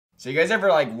So you guys ever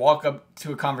like walk up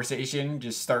to a conversation,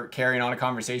 just start carrying on a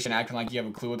conversation, acting like you have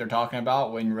a clue what they're talking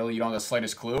about when really you don't have the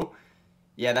slightest clue?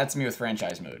 Yeah, that's me with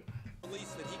franchise mode.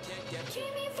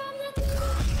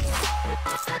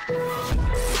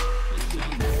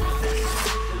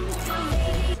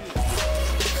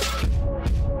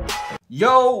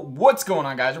 Yo, what's going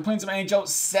on, guys? We're playing some NHL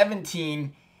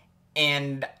 17,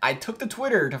 and I took to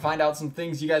Twitter to find out some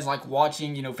things you guys like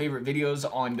watching, favorite videos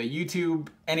on the YouTube,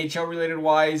 NHL related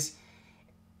wise.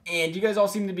 And you guys all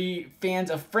seem to be fans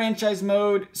of franchise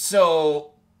mode,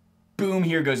 so boom,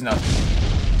 here goes nothing.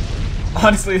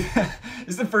 Honestly, this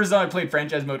is the first time I played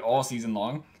franchise mode all season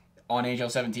long on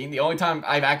NHL 17. The only time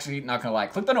I've actually, not gonna lie,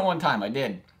 clicked on it one time. I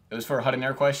did. It was for a HUD and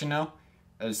Air question now.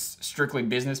 It was strictly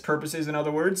business purposes, in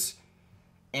other words.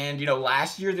 And,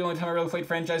 last year, the only time I really played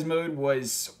franchise mode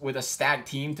was with a stacked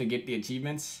team to get the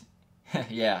achievements.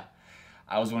 Yeah,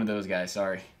 I was one of those guys,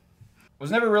 sorry.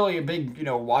 Was never really a big,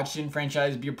 watching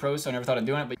franchise be a pro, so I never thought of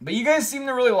doing it. But you guys seem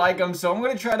to really like them, so I'm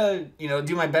going to try to,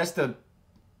 do my best to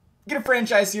get a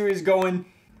franchise series going.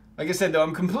 Like I said, though,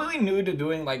 I'm completely new to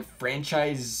doing,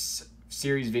 franchise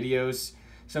series videos.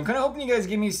 So I'm kind of hoping you guys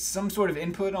give me some sort of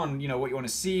input on, what you want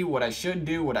to see, what I should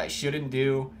do, what I shouldn't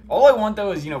do. All I want,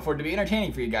 though, is, for it to be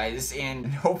entertaining for you guys, and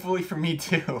hopefully for me,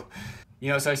 too.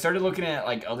 So I started looking at,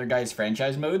 other guys'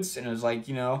 franchise modes, and it was like,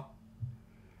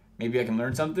 maybe I can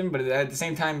learn something, but at the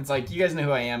same time, it's like, you guys know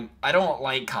who I am. I don't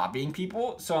like copying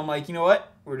people, so I'm like, you know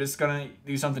what? We're just gonna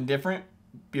do something different,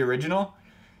 be original,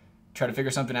 try to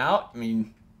figure something out. I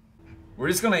mean, we're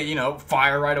just gonna,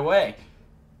 fire right away.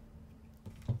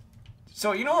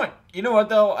 So, you know what? You know what,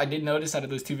 though? I did notice out of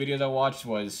those two videos I watched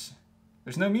was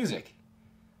there's no music.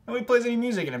 Nobody plays any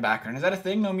music in the background. Is that a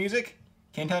thing? No music?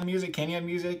 Can't have music? Can you have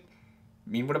music? I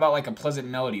mean, what about, a pleasant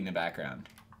melody in the background?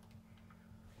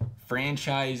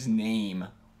 Franchise name.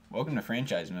 Welcome to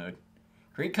franchise mode.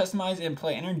 Create, customize, and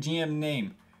play. Enter GM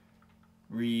name.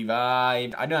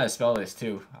 Revived. I know how to spell this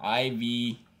too.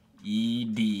 IVEDLEGACY.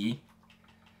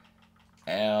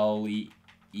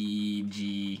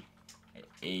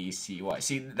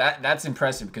 See, that's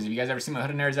impressive, because if you guys ever seen my HUD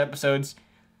and Airs episodes,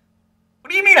 what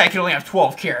do you mean I can only have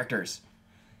 12 characters?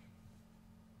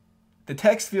 The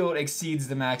text field exceeds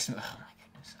the maximum. Oh my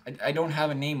goodness. I don't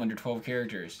have a name under 12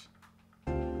 characters.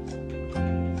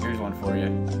 Here's one for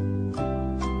you.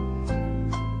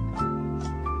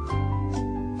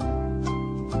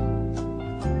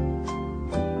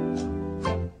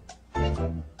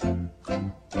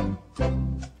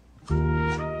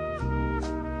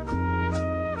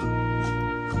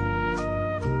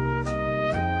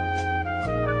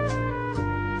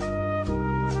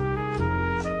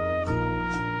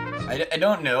 I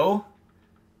don't know.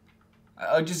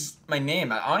 My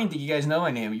name. I don't even think you guys know my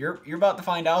name. You're about to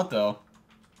find out, though.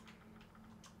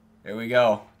 There we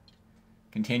go.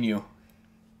 Continue.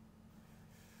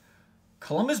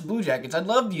 Columbus Blue Jackets. I'd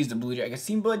love to use the Blue Jackets.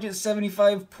 Team budget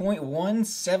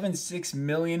 $75.176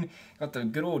 million. Got the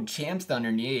good old champs down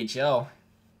there in the AHL.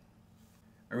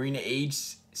 Arena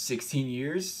age 16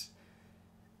 years.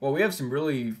 Well, we have some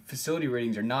really facility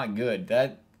ratings are not good.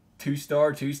 That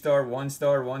 2-star, 2-star,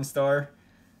 1-star, 1-star.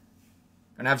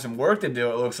 Gonna have some work to do,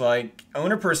 it looks like.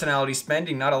 Owner personality,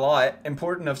 spending, not a lot.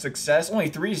 Important of success, only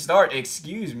 3-star.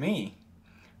 Excuse me.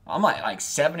 I'm at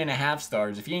 7.5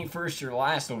 stars. If you ain't first, you're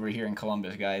last over here in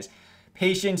Columbus, guys.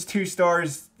 Patience, 2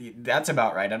 stars. That's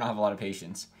about right. I don't have a lot of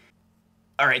patience.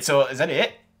 Alright, so is that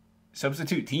it?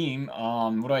 Substitute team.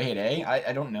 What do I hit? A?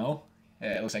 I don't know.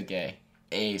 Yeah, it looks like A.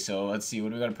 So let's see, what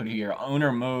do we gotta put here?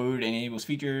 Owner mode enables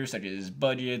features such as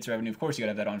budgets, revenue. Of course, you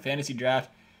gotta have that on fantasy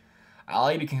draft. Allow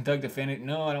you to conduct a fantasy.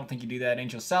 No, I don't think you do that.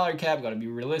 NHL salary cap, gotta be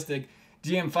realistic.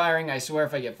 GM firing, I swear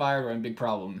if I get fired, we're in a big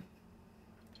problem.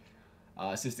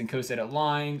 Assistant coach edit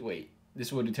line. Wait,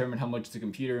 this will determine how much the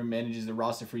computer manages the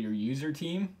roster for your user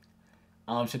team.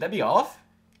 Should that be off?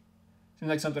 Seems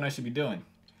like something I should be doing.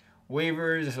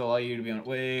 Waivers, this will allow you to be on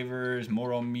waivers,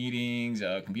 moral meetings,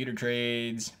 computer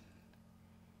trades.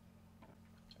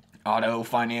 Auto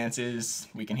finances,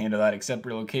 we can handle that. Accept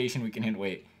relocation, we can handle.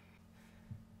 Wait.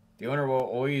 The owner will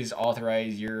always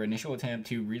authorize your initial attempt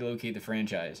to relocate the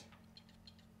franchise.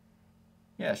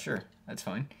 Yeah, sure. That's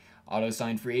fine. Auto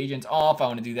sign free agents off. I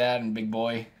want to do that. And big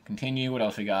boy. Continue. What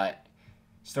else we got?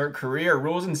 Start career.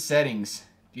 Rules and settings.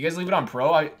 Do you guys leave it on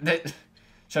pro? Should I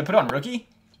put it on rookie?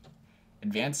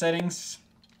 Advanced settings?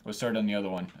 We'll start on the other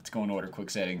one. Let's go in order. Quick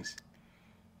settings.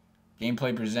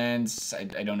 Gameplay presents, I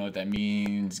don't know what that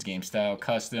means. Game style,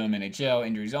 custom, NHL,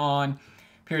 injuries on.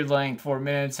 Period length, 4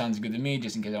 minutes. Sounds good to me,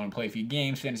 just in case I want to play a few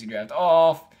games. Fantasy draft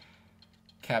off.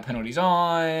 Cap penalties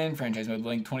on. Franchise mode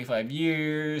length 25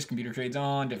 years. Computer trades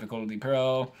on. Difficulty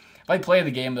pro. If I play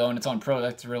the game, though, and it's on Pro,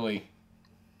 that's really...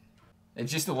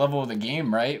 It's just the level of the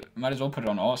game, right? Might as well put it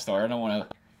on All-Star. I don't want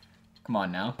to... Come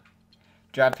on now.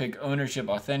 Draft pick ownership,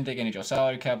 authentic, NHL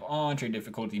salary cap on, trade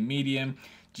difficulty medium.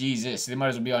 Jesus, they might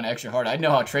as well be on extra hard. I know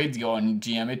how trades go on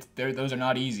GM. Those are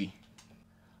not easy.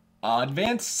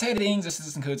 Advanced settings,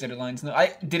 assistant codes, edit lines. No,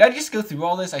 did I just go through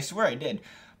all this? I swear I did.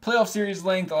 Playoff series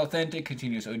length, authentic,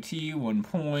 continuous OT, 1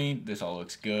 point. This all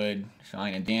looks good.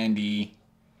 Shine and dandy.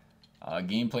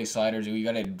 Gameplay sliders. You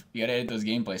gotta edit those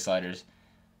gameplay sliders.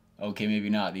 Okay, maybe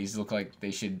not. These look like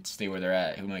they should stay where they're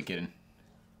at. Who am I kidding?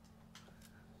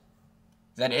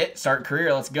 Is that it? Start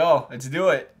career. Let's go. Let's do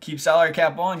it. Keep salary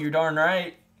cap on. You're darn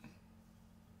right.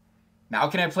 Now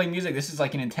can I play music? This is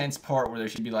like an intense part where there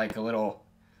should be like a little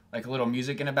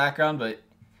music in the background, but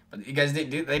you guys they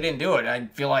didn't do it. I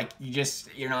feel like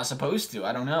you're not supposed to.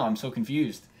 I don't know. I'm so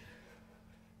confused.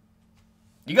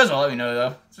 You guys will let me know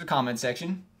though. It's a comment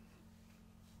section.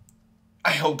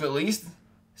 I hope at least.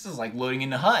 This is like loading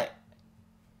in the hut.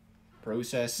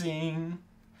 Processing.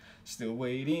 Still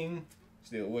waiting.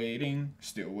 Still waiting.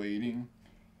 Still waiting.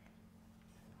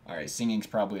 Alright, singing's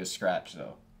probably a scratch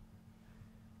though.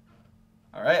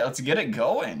 Alright, let's get it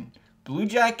going. Blue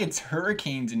Jackets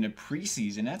Hurricanes in the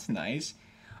preseason. That's nice.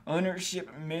 Ownership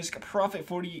misc. Profit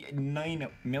 49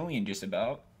 million just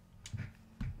about.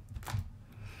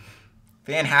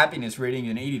 Fan happiness rating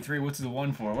an 83. What's the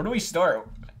one for? Where do we start?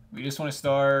 We just want to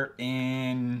start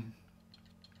in...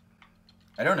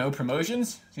 I don't know.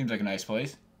 Promotions? Seems like a nice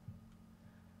place.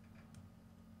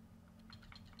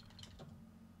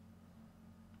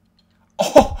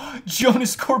 Oh!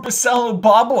 Jonas Corposello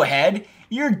bobblehead?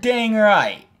 You're dang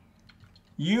right.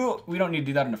 We don't need to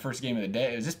do that in the first game of the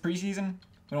day. Is this preseason?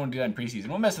 We don't want to do that in preseason.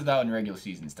 We'll mess with that when regular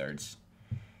season starts.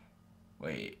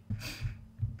 Wait.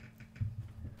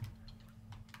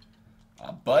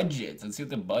 Budgets. Let's see what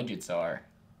the budgets are.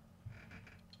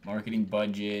 Marketing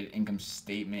budget, income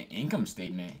statement. Income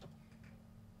statement.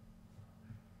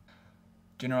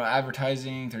 General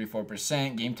advertising,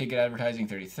 34%. Game ticket advertising,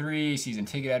 33%. Season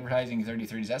ticket advertising, 33%.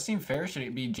 Does that seem fair? Should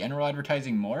it be general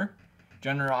advertising more?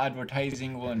 General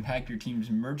advertising will impact your team's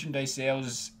merchandise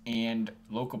sales and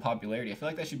local popularity. I feel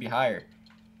like that should be higher.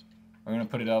 We're going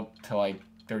to put it up to like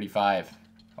 35.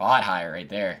 A lot higher right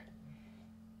there.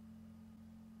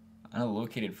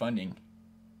 Unallocated funding.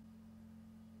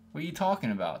 What are you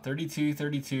talking about? 32,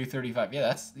 32, 35. Yeah,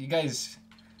 that's... You guys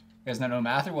not know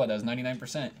math or what? That was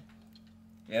 99%.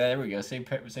 Yeah, there we go.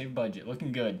 Save budget.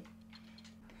 Looking good.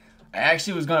 I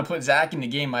actually was going to put Zach in the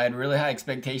game. I had really high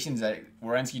expectations that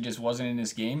Werenski just wasn't in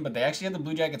this game, but they actually had the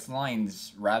Blue Jackets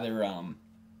lines rather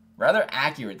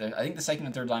accurate. I think the second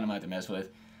and third line I might have to mess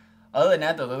with. Other than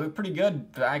that, though, they look pretty good.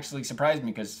 It actually surprised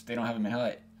me because they don't have them in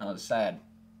hut. I was sad.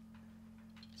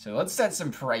 So let's set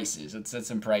some prices.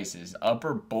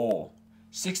 Upper bowl.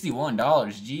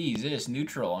 $61. Jesus,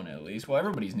 neutral on it at least. Well,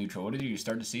 everybody's neutral. What did you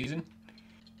start the season?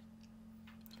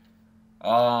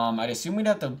 I'd assume we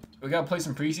gotta play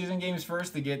some preseason games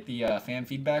first to get the fan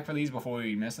feedback for these before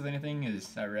we mess with anything. Is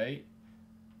that right?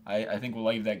 I think we'll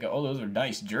leave that go. Oh, those are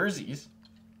nice jerseys.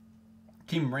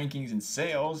 Team rankings and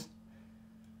sales.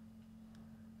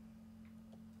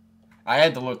 I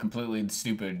had to look completely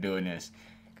stupid doing this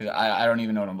because I don't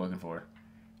even know what I'm looking for.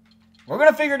 We're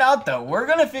gonna figure it out though. We're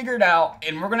gonna figure it out,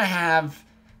 and we're gonna have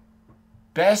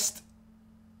best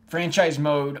franchise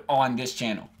mode on this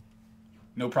channel.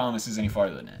 No promises any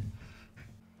farther than that.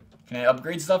 Can I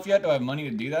upgrade stuff yet? Do I have money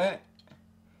to do that?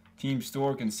 Team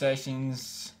store,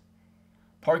 concessions.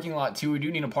 Parking lot too. We do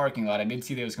need a parking lot. I did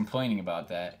see they was complaining about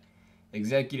that.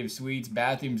 Executive suites,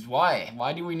 bathrooms. Why?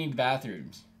 Why do we need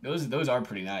bathrooms? Those are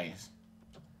pretty nice.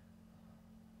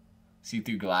 See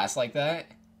through glass like that?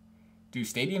 Do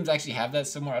stadiums actually have that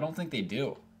somewhere? I don't think they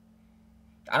do.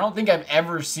 I don't think I've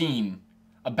ever seen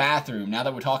a bathroom, now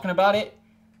that we're talking about it,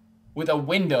 with a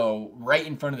window right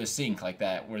in front of the sink like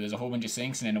that, where there's a whole bunch of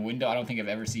sinks and then a window. I don't think I've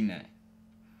ever seen that.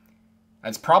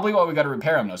 That's probably why we got to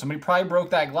repair them, though. Somebody probably broke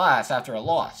that glass after a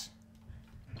loss.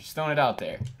 Just throwing it out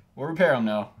there. We'll repair them,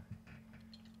 though.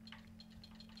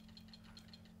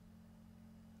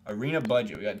 Arena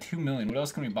budget. We got $2 million. What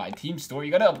else can we buy? Team store.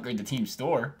 You got to upgrade the team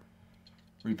store.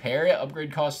 Repair it.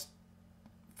 Upgrade costs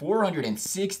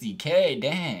 $460K.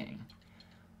 Dang.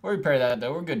 We'll repair that,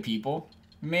 though. We're good people.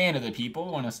 Man of the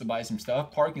people want us to buy some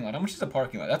stuff. Parking lot. How much is a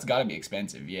parking lot? That's got to be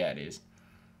expensive. Yeah, it is.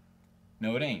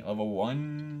 No, it ain't. Level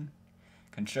 1.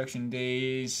 Construction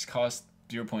days. Cost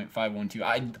 0.512.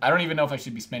 I don't even know if I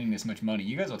should be spending this much money.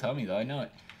 You guys will tell me, though. I know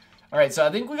it. All right, so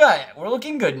I think we're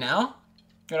looking good now.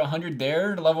 Got 100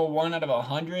 there. Level 1 out of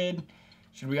 100.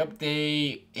 Should we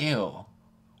update? Ew.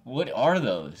 What are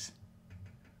those?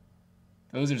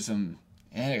 Those are some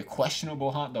Eh,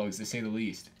 questionable hot dogs, to say the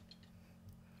least.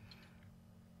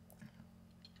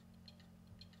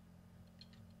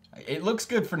 It looks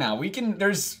good for now. We can.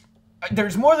 There's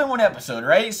more than one episode,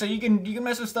 right? So you can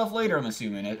mess with stuff later. I'm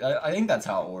assuming. I think that's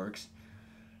how it works.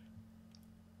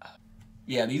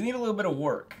 Yeah, these need a little bit of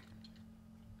work.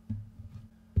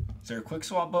 Is there a quick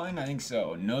swap button? I think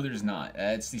so. No, there's not.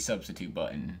 That's the substitute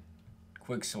button.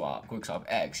 Quick swap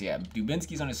X. Yeah,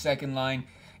 Dubinsky's on the second line.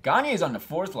 Gagne's on the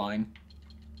fourth line.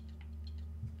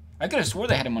 I could have swore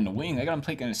they had him on the wing. They got him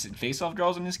taking face-off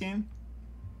draws in this game.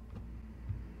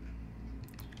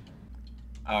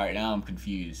 Alright, now I'm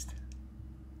confused.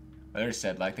 There's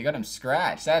Sedlak. They got him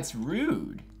scratched. That's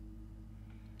rude.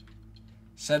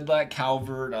 Sedlak,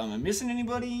 Calvert. Am I missing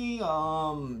anybody?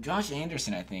 Josh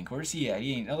Anderson, I think. Where's he at?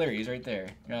 He ain't. Oh, there he is, right there.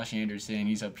 Josh Anderson.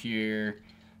 He's up here.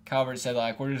 Calvert,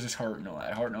 Sedlak. Where does this Hartnell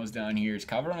at? Hartnell's down here. Is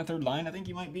Calvert on the third line? I think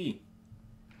he might be.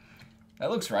 That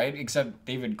looks right, except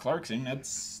David Clarkson.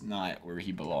 That's not where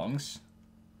he belongs.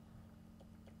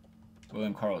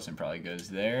 William Karlsson probably goes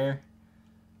there.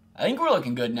 I think we're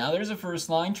looking good now. There's a first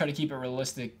line. Try to keep it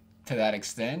realistic to that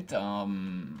extent. Go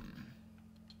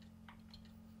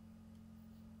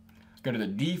to the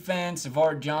defense.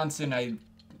 Savard, Johnson.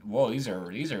 Whoa, these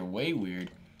are way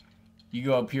weird. You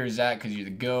go up here, Zach, because you're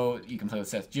the GOAT. You can play with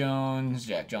Seth Jones.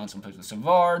 Jack Johnson plays with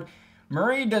Savard.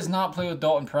 Murray does not play with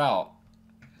Dalton Prout.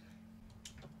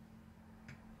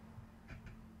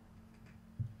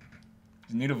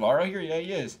 Is Nidovaro here? Yeah,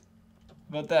 he is.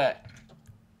 How about that?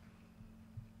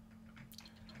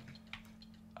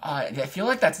 I feel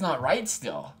like that's not right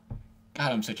still.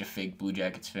 God, I'm such a fake Blue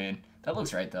Jackets fan. That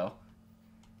looks right, though.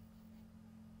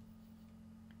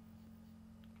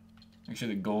 Make sure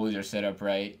the goalies are set up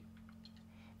right.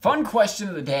 Fun question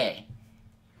of the day.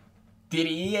 Did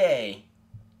EA...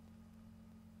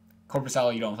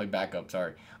 Corpusalo, you don't play backup,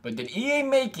 sorry. But did EA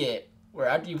make it where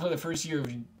after you play the first year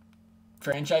of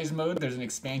franchise mode, there's an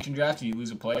expansion draft and you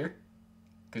lose a player?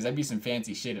 Because that'd be some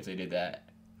fancy shit if they did that.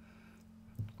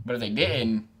 But if they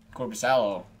didn't,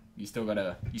 Corpusalo, you still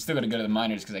gotta go to the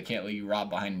minors because I can't let you rot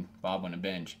behind Bob on the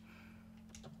bench.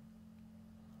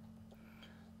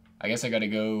 I guess I gotta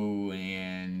go,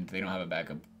 and they don't have a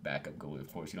backup goalie,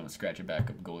 of course. You don't scratch a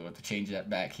backup goalie. We'll have to change that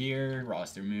back here.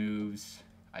 Roster moves,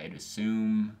 I'd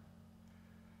assume.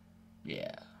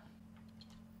 Yeah.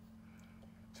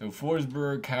 So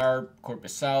Forsberg, Carp,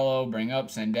 Corpusalo, bring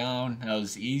up, send down. That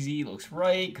was easy. Looks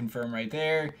right. Confirm right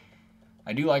there.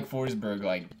 I do like Forsberg,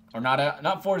 or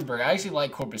not Forsberg. I actually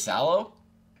like Corpusalo.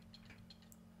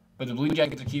 But the Blue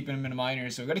Jackets are keeping him in the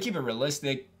minors, so we got to keep it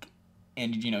realistic.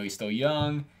 And you know he's still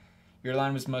young. Your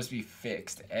line must be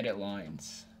fixed. Edit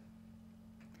lines.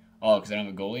 Oh, because I don't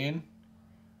have a goalie in?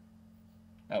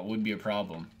 That would be a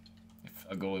problem if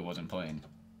a goalie wasn't playing.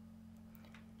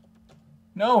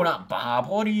 No, not Bob.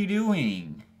 What are you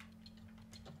doing?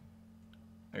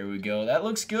 There we go. That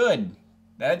looks good.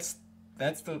 That's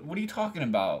the... What are you talking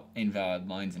about? Invalid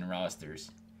lines and rosters.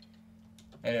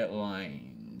 Edit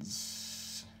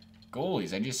lines.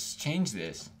 Goalies. I just changed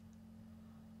this.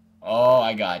 Oh,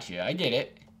 I got you. I get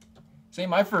it. This ain't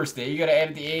my first day. You gotta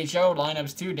edit the AHL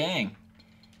lineups too. Dang.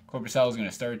 Corpusalo's gonna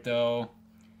start though.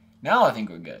 Now I think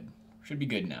we're good. Should be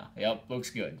good now. Yep, looks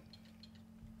good.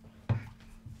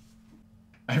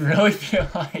 I really feel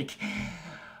like you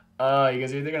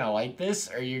guys are either gonna like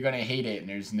this or you're gonna hate it, and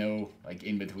there's no like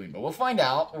in between. But we'll find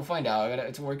out. We'll find out.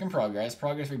 It's a work in progress.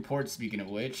 Progress report. Speaking of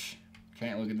which,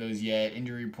 can't look at those yet.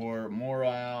 Injury report.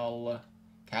 Morale.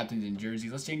 Captains and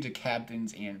jerseys. Let's change the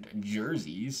captains and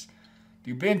jerseys.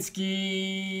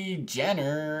 Dubinsky,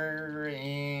 Jenner,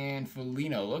 and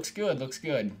Foligno. Looks good. Looks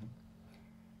good.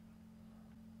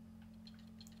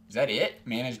 Is that it?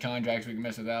 Manage contracts. We can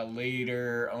mess with that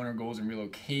later. Owner goals and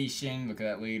relocation. Look at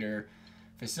that later.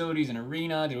 Facilities and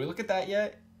arena. Did we look at that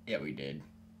yet? Yeah, we did.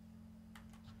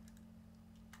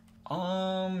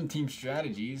 Team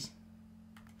strategies.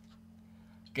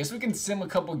 Guess we can sim a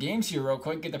couple games here real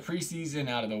quick. Get the preseason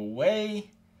out of the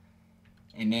way.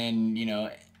 And then, you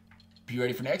know, be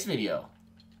ready for next video.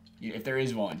 If there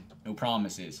is one. No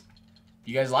promises. If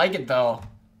you guys like it, though,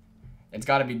 it's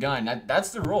got to be done.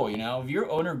 That's the rule, you know. If your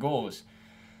owner goals,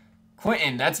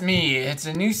 Quentin, that's me. It's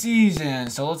a new season,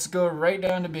 so let's go right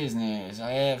down to business.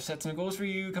 I have set some goals for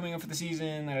you coming up for the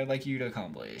season that I'd like you to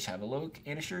accomplish. Have a look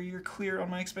and assure you're clear on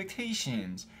my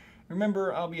expectations.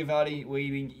 Remember, I'll be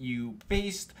evaluating you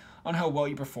based on how well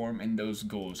you perform in those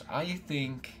goals. I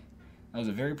think that was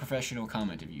a very professional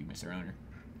comment of you, Mr. Owner.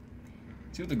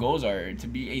 See what the goals are. To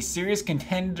be a serious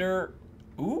contender.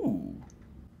 Ooh.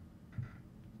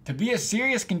 To be a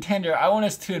serious contender, I want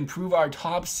us to improve our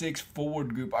top 6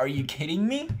 forward group. Are you kidding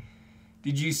me?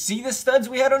 Did you see the studs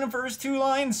we had on the first two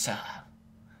lines?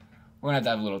 We're going to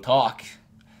have a little talk.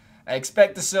 I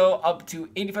expect to sell up to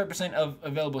 85% of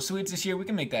available suites this year. We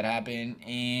can make that happen.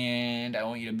 And I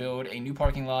want you to build a new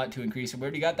parking lot to increase. We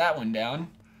already got that one down.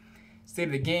 State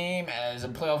of the game, as a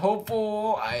playoff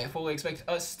hopeful, I fully expect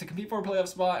us to compete for a playoff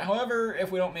spot. However,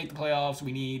 if we don't make the playoffs,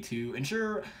 we need to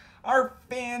ensure our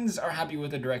fans are happy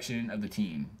with the direction of the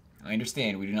team. I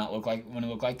understand we do not want to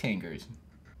look like tankers.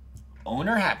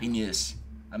 Owner happiness.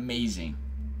 Amazing.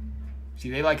 See,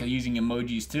 they like using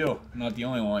emojis too. I'm not the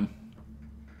only one.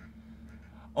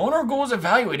 Owner goals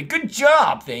evaluated. Good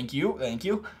job. Thank you. Thank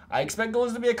you. I expect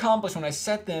goals to be accomplished when I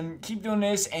set them. Keep doing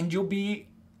this and you'll be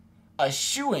a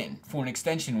shoo-in for an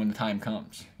extension when the time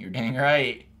comes. You're dang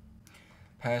right.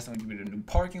 Past, I'm going to give it a new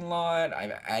parking lot.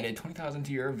 I've added $20,000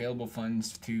 to your available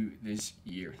funds to this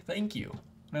year. Thank you.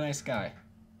 What a nice guy.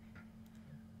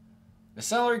 The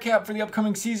salary cap for the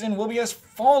upcoming season will be as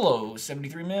follows: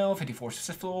 73 mil, 54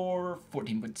 floor,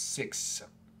 14.6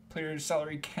 players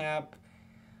salary cap.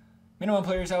 Minimum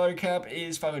player salary cap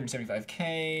is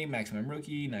 $575K. Maximum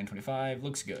rookie, $925.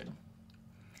 Looks good.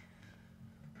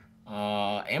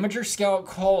 Amateur scout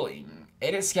calling.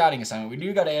 Edit scouting assignment. We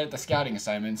do got to edit the scouting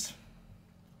assignments.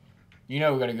 You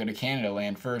know we got to go to Canada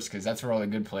land first because that's where all the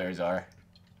good players are.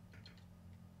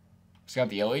 Scout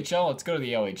the LHL? Let's go to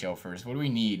the LHL first. What do we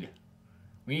need?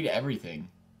 We need everything.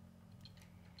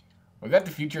 We got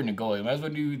the future in the goalie. Might as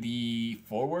well do the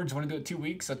forwards. Want to do it 2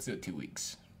 weeks? Let's do it 2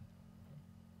 weeks.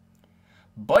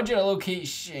 Budget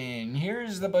allocation.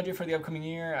 Here's the budget for the upcoming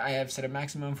year. I have set a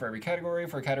maximum for every category.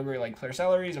 For a category like player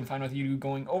salaries, I'm fine with you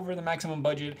going over the maximum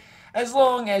budget as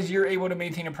long as you're able to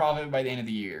maintain a profit by the end of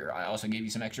the year. I also gave you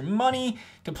some extra money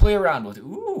to play around with.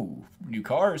 Ooh, new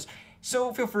cars.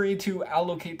 So feel free to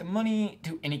allocate the money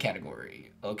to any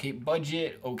category. Allocate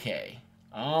budget. Okay.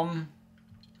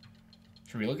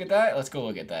 Should we look at that? Let's go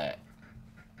look at that.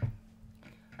 I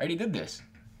already did this.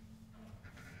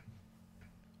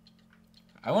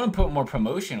 I want to put more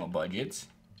promotional budgets.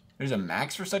 There's a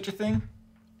max for such a thing.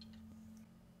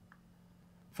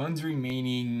 Funds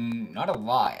remaining, not a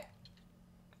lot.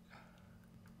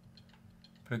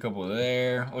 Put a couple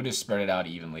there. We'll just spread it out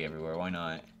evenly everywhere. Why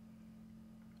not?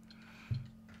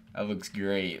 That looks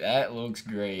great. That looks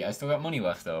great. I still got money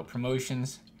left though.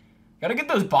 Promotions. Gotta get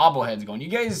those bobbleheads going. You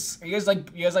guys like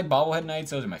bobblehead nights?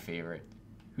 Those are my favorite.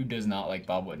 Who does not like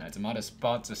bobblehead nights? I'm out of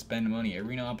spots to spend money.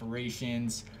 Arena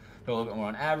operations. Put a little bit more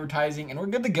on advertising, and we're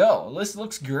good to go. This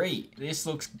looks great. This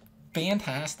looks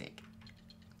fantastic.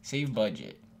 Save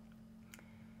budget.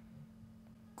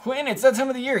 Quinn, it's that time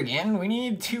of the year again. We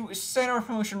need to set our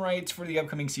promotion rights for the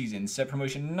upcoming season. Set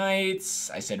promotion nights.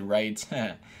 I said rights.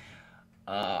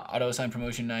 Auto-assign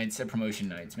promotion nights. Set promotion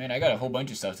nights. Man, I got a whole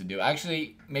bunch of stuff to do.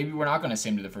 Actually, maybe we're not going to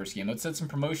sim to the first game. Let's set some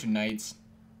promotion nights.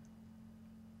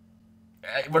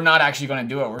 We're not actually going to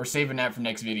do it. We're saving that for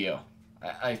next video.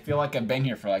 I feel like I've been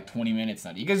here for like 20 minutes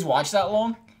now. Do you guys watch that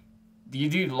long? Do you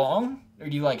do long? Or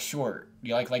do you like short? Do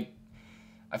you like...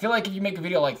 I feel like if you make a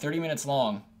video like 30 minutes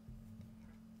long...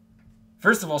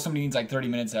 First of all, somebody needs like 30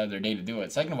 minutes out of their day to do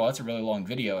it. Second of all, it's a really long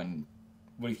video, and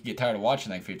what if you get tired of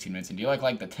watching like 15 minutes? And do you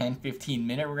like the 10-15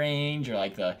 minute range, or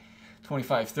like the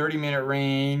 25-30 minute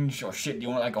range? Or shit, do you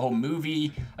want like a whole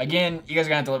movie? Again, you guys are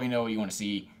gonna have to let me know what you want to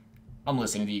see. I'm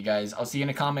listening to you guys. I'll see you in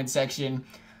the comment section.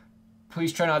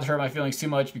 Please try not to hurt my feelings too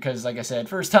much because, like I said,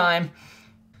 first time.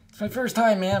 It's my first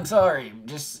time, man. I'm sorry.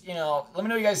 Just, you know, let me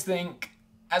know what you guys think.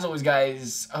 As always,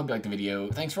 guys, I hope you liked the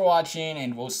video. Thanks for watching,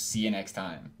 and we'll see you next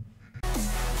time.